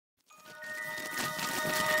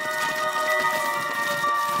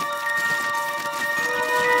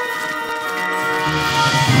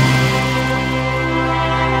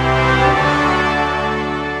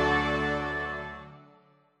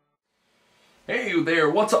Hey there,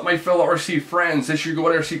 what's up my fellow RC friends? It's your Go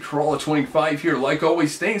RC Crawler 25 here. Like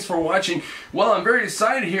always, thanks for watching. Well, I'm very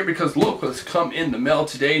excited here because look what's come in the mail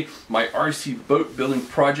today. My RC boat building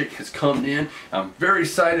project has come in. I'm very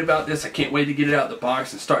excited about this. I can't wait to get it out of the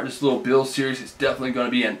box and start this little build series. It's definitely going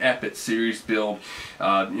to be an epic series build.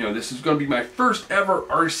 This is going to be my first ever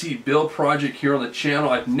RC build project here on the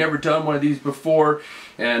channel. I've never done one of these before,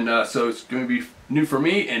 and so it's going to be new for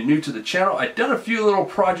me and new to the channel. I've done a few little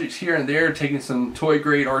projects here and there, taking some toy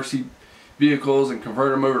grade RC vehicles and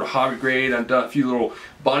converting them over to hobby grade. I've done a few little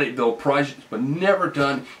body build projects, but never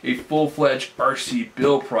done a full-fledged RC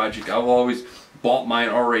build project. I've always bought mine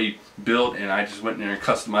already built and I just went in there and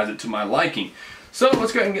customized it to my liking. So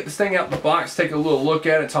let's go ahead and get this thing out of the box, take a little look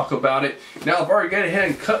at it, talk about it. Now I've already got ahead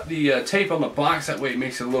and cut the tape on the box, that way it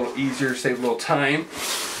makes it a little easier, save a little time.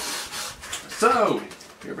 So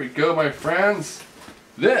here we go, my friends.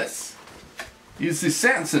 This is the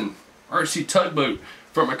Samson RC Tugboat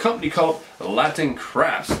from a company called Latin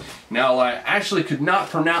Crafts. Now I actually could not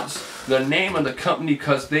pronounce the name of the company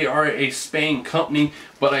because they are a Spain company,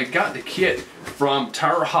 but I got the kit from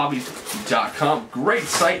towerhobbies.com. Great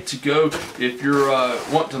site to go if you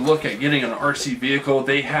want to look at getting an RC vehicle.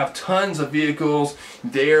 They have tons of vehicles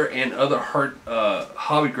there and other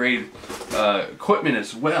hobby grade equipment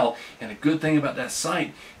as well. And a good thing about that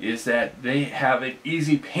site is that they have an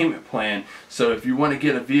easy payment plan. So if you want to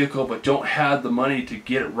get a vehicle but don't have the money to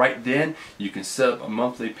get it right then, you can set up a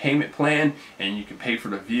monthly payment plan and you can pay for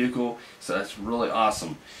the vehicle. So that's really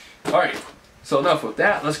awesome. Alright, so enough with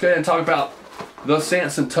that. Let's go ahead and talk about the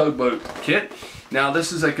Samson Tugboat Kit. Now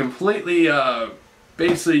this is a completely,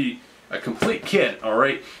 basically a complete kit,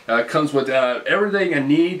 alright. It comes with everything I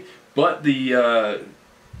need but the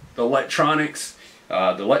electronics,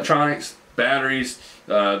 batteries,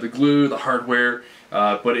 the glue, the hardware,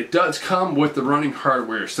 but it does come with the running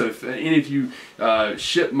hardware. So if any of you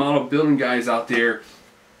ship model building guys out there,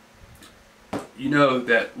 you know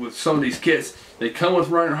that with some of these kits, they come with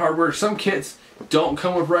running hardware. Some kits don't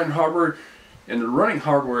come with running hardware, and the running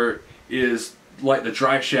hardware is like the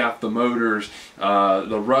drive shaft, the motors,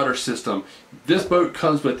 the rudder system. This boat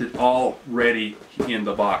comes with it already in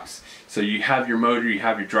the box. So you have your motor, you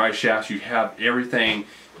have your drive shafts, you have everything.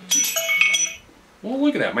 Well,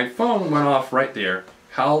 look at that. My phone went off right there.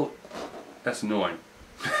 How? That's annoying.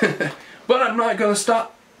 But I'm not going to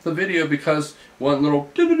stop the video because one little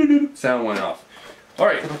sound went off.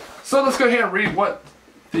 Alright, so let's go ahead and read what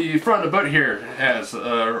the front of the boat here has,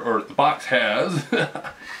 or the box has.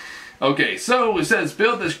 Okay, so it says,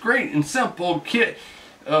 build this great and simple kit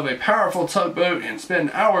of a powerful tugboat and spend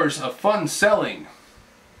hours of fun selling.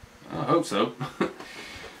 I hope so.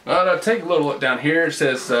 Take a little look down here. It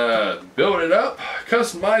says, build it up,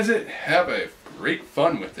 customize it, have a great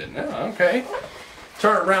fun with it. Now, okay.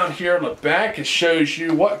 Turn it around here on the back. It shows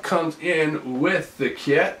you what comes in with the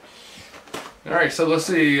kit. Alright, so let's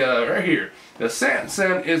see right here. The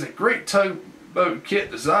Samson is a great tugboat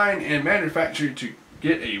kit designed and manufactured to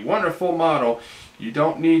get a wonderful model. You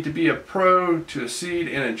don't need to be a pro to succeed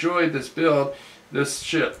and enjoy this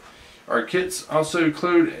ship. Our kits also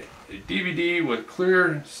include a DVD with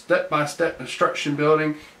clear step-by-step instruction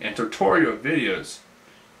building and tutorial videos.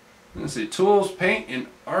 Let's see, tools, paint, and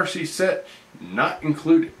RC set not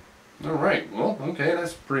included. Alright, well, okay,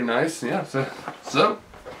 that's pretty nice. Yeah, so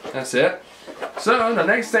that's it. So the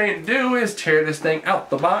next thing to do is tear this thing out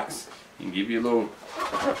the box and give you a little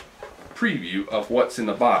preview of what's in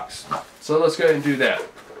the box. So let's go ahead and do that.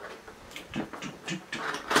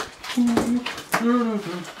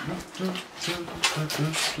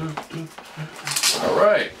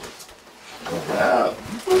 Alright.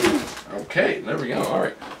 Okay, there we go.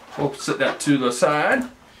 Alright. We'll set that to the side.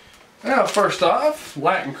 Now, first off,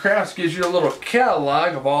 Latin Crafts gives you a little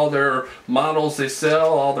catalog of all their models they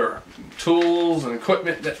sell, all their tools and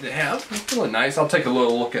equipment that they have. It's really nice. I'll take a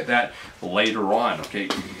little look at that later on, okay?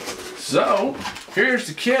 So, here's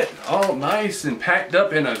the kit, all nice and packed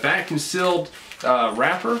up in a vacuum sealed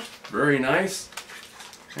wrapper. Very nice.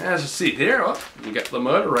 As you see there, oh, you got the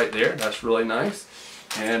motor right there. That's really nice.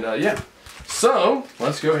 And yeah. So,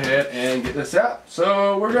 let's go ahead and get this out.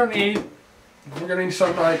 So, we're gonna need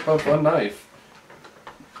some type of a knife.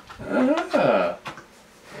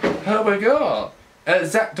 Here we go.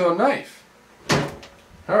 X-Acto knife.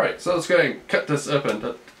 Alright, so let's go ahead and cut this open.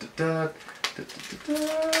 Alright.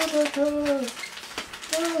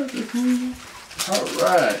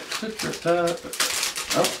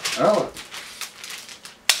 Oh.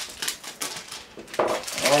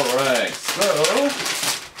 Alright, so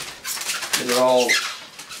get it all.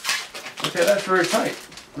 Okay, that's very tight.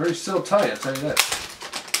 Very still tight, I'll tell you that.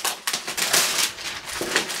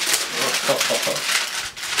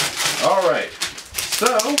 Alright,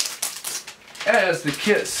 so as the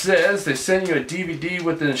kit says, they send you a DVD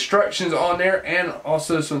with the instructions on there and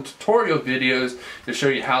also some tutorial videos to show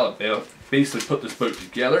you how to basically put this boat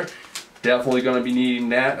together. Definitely going to be needing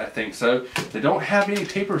that, I think so. They don't have any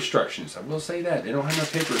paper instructions, I will say that. They don't have no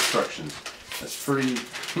paper instructions. That's pretty,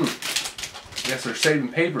 I guess they're saving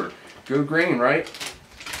paper. Go green, right?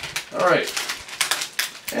 Alright.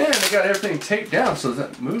 And they got everything taped down so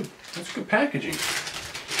that move. That's good packaging.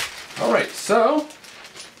 Alright, so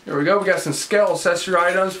here we go. We got some scale accessory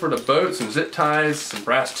items for the boat, some zip ties, some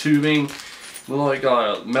brass tubing, a little like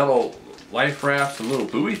a metal life raft, a little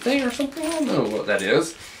buoy thing or something. I don't know what that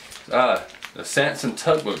is. The Samson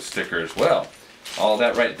Tugboat sticker as well. All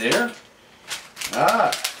that right there.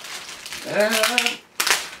 And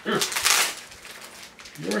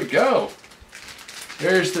here we go.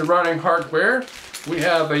 There's the running hardware. We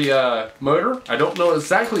have a motor. I don't know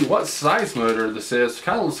exactly what size motor this is.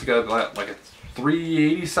 Kind of looks like a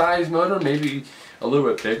 380 size motor, maybe a little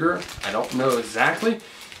bit bigger. I don't know exactly.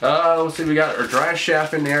 Let's see, we got our dry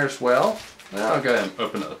shaft in there as well. Now I'll go ahead and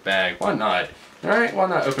open up the bag. Why not? Alright, why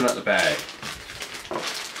not open up the bag?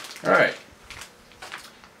 Alright.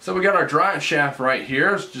 So we got our dry shaft right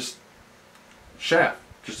here. It's just shaft.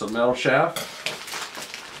 Just a metal shaft.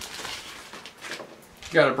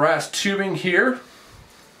 Got a brass tubing here.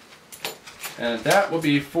 And that will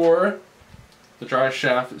be for the dry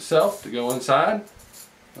shaft itself to go inside.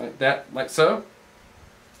 Like that, like so.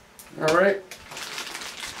 Alright.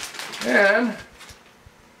 And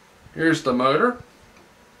here's the motor.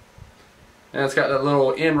 And it's got that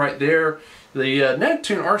little end right there. The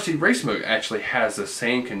Neptune RC Race Mode actually has the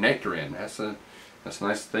same connector in. That's a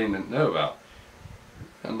nice thing to know about.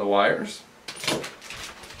 And the wires.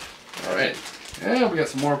 Alright. And we got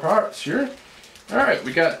some more parts here. Alright,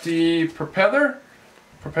 we got the propeller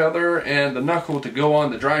and the knuckle to go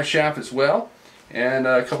on the drive shaft as well. And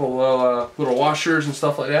a couple of little washers and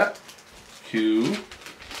stuff like that. Cool.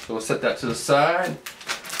 So we'll set that to the side.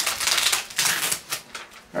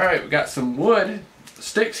 Alright, we got some wood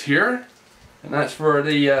sticks here. And that's for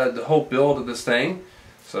the whole build of this thing.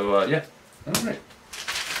 So yeah. Alright.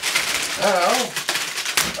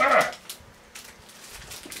 Now,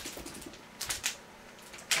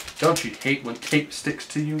 don't you hate when tape sticks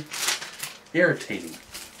to you? Irritating.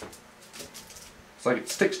 It's like it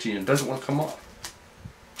sticks to you and doesn't want to come off.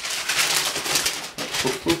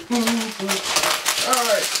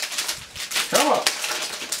 Alright. Come on.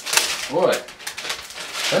 Boy.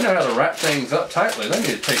 They know how to wrap things up tightly. They need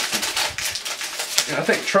to take some... You know, I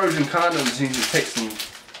think Trojan Condoms need to take some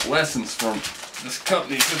lessons from this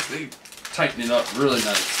company because they tighten it up really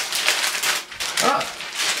nice. Uh-oh.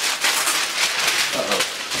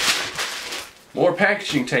 More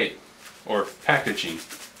packaging tape. Or packaging.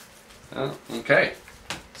 Okay.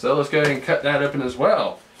 So let's go ahead and cut that open as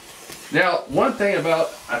well. Now, one thing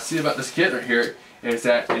I see about this kit right here is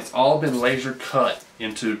that it's all been laser cut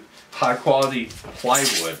into high quality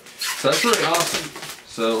plywood. So that's really awesome.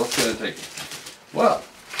 So let's go ahead and take it. Well,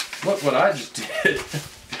 look what I just did.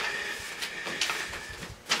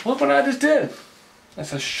 Look what I just did.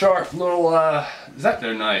 That's a sharp little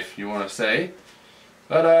X-Acto knife, you want to say.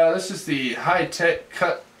 But this is the high-tech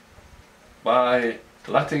cut by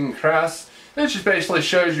Latin Crass. It just basically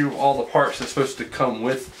shows you all the parts that's supposed to come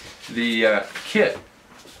with the kit.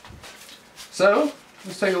 So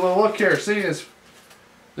let's take a little look here. See, this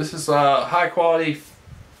is high quality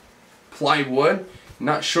plywood.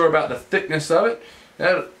 Not sure about the thickness of it.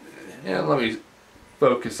 Yeah, let me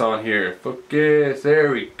focus on here. Focus.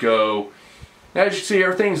 There we go. Now, as you see,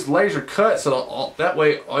 everything's laser cut, so that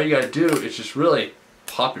way all you got to do is just really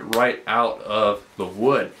pop it right out of the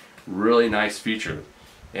wood. Really nice feature.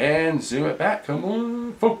 And zoom it back. Come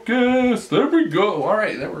on, focus. There we go. All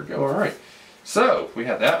right, there we go. All right. So we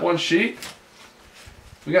have that one sheet.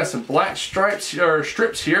 We got some black stripes or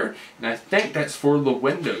strips here, and I think that's for the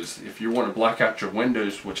windows. If you want to black out your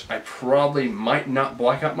windows, which I probably might not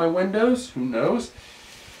black out my windows. Who knows?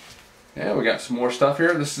 And we got some more stuff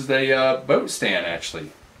here. This is a boat stand,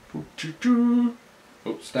 actually.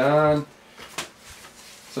 Boat stand.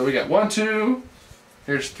 So we got 1, 2.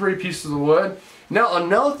 Here's 3 pieces of wood. Now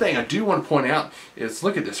another thing I do want to point out is,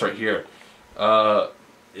 look at this right here.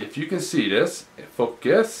 If you can see this,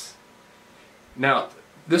 focus. Now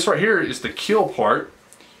this right here is the keel part,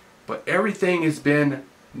 but everything has been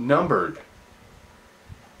numbered.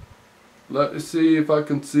 Let me see if I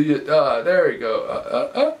can see it. There we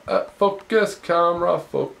go. Focus, camera,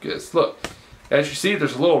 focus. Look, as you see,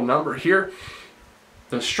 there's a little number here.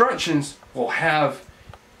 The instructions will have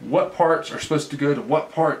what parts are supposed to go to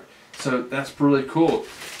what part. So that's really cool.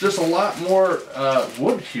 Just a lot more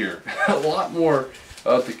wood here. A lot more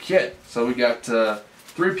of the kit. So we got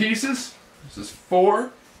 3 pieces. This is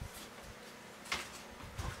 4.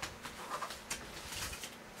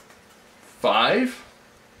 5.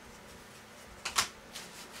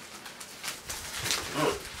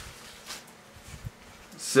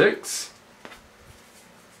 6.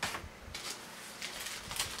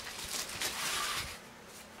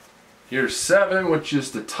 7, which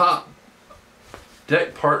is the top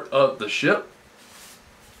deck part of the ship.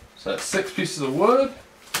 So that's 6 pieces of wood.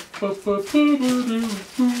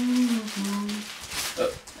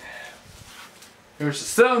 Here's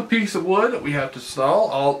the 7th piece of wood that we have to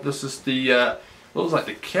install. This is the looks like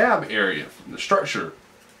the cab area from the structure.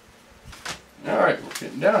 All right, we're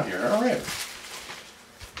getting down here. All right.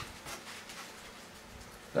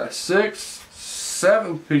 That's 6.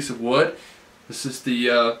 7th piece of wood. This is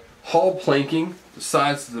the hull planking, the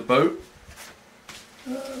sides of the boat.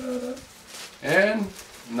 And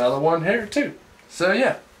another one here too. So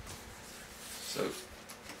yeah.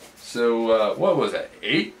 So what was that?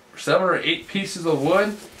 7 or 8 pieces of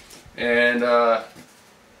wood, and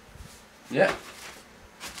yeah.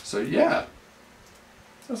 So yeah,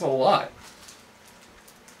 that's a lot.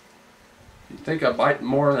 You think I bite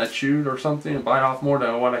more than I chewed or something, and bite off more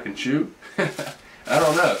than what I can chew? I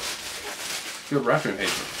don't know. Good wrapping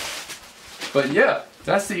paper. But yeah,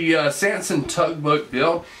 that's the Samson Tugboat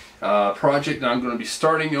build project that I'm going to be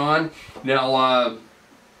starting on. Now,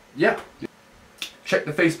 yeah, check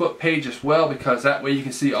the Facebook page as well, because that way you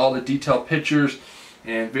can see all the detailed pictures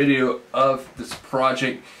and video of this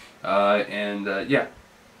project. Yeah,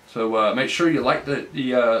 so make sure you like the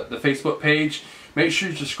Facebook page. Make sure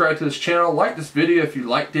you subscribe to this channel. Like this video if you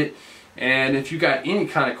liked it. And if you got any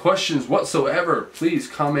kind of questions whatsoever, please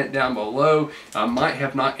comment down below. I might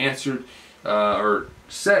have not answered or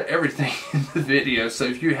said everything in the video. So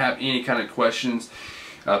if you have any kind of questions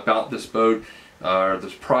about this boat or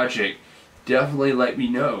this project, definitely let me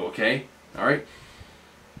know, okay? Alright?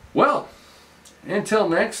 Well, until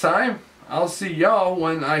next time, I'll see y'all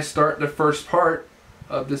when I start the first part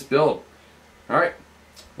of this build. Alright?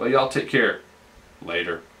 Well, y'all take care.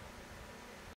 Later.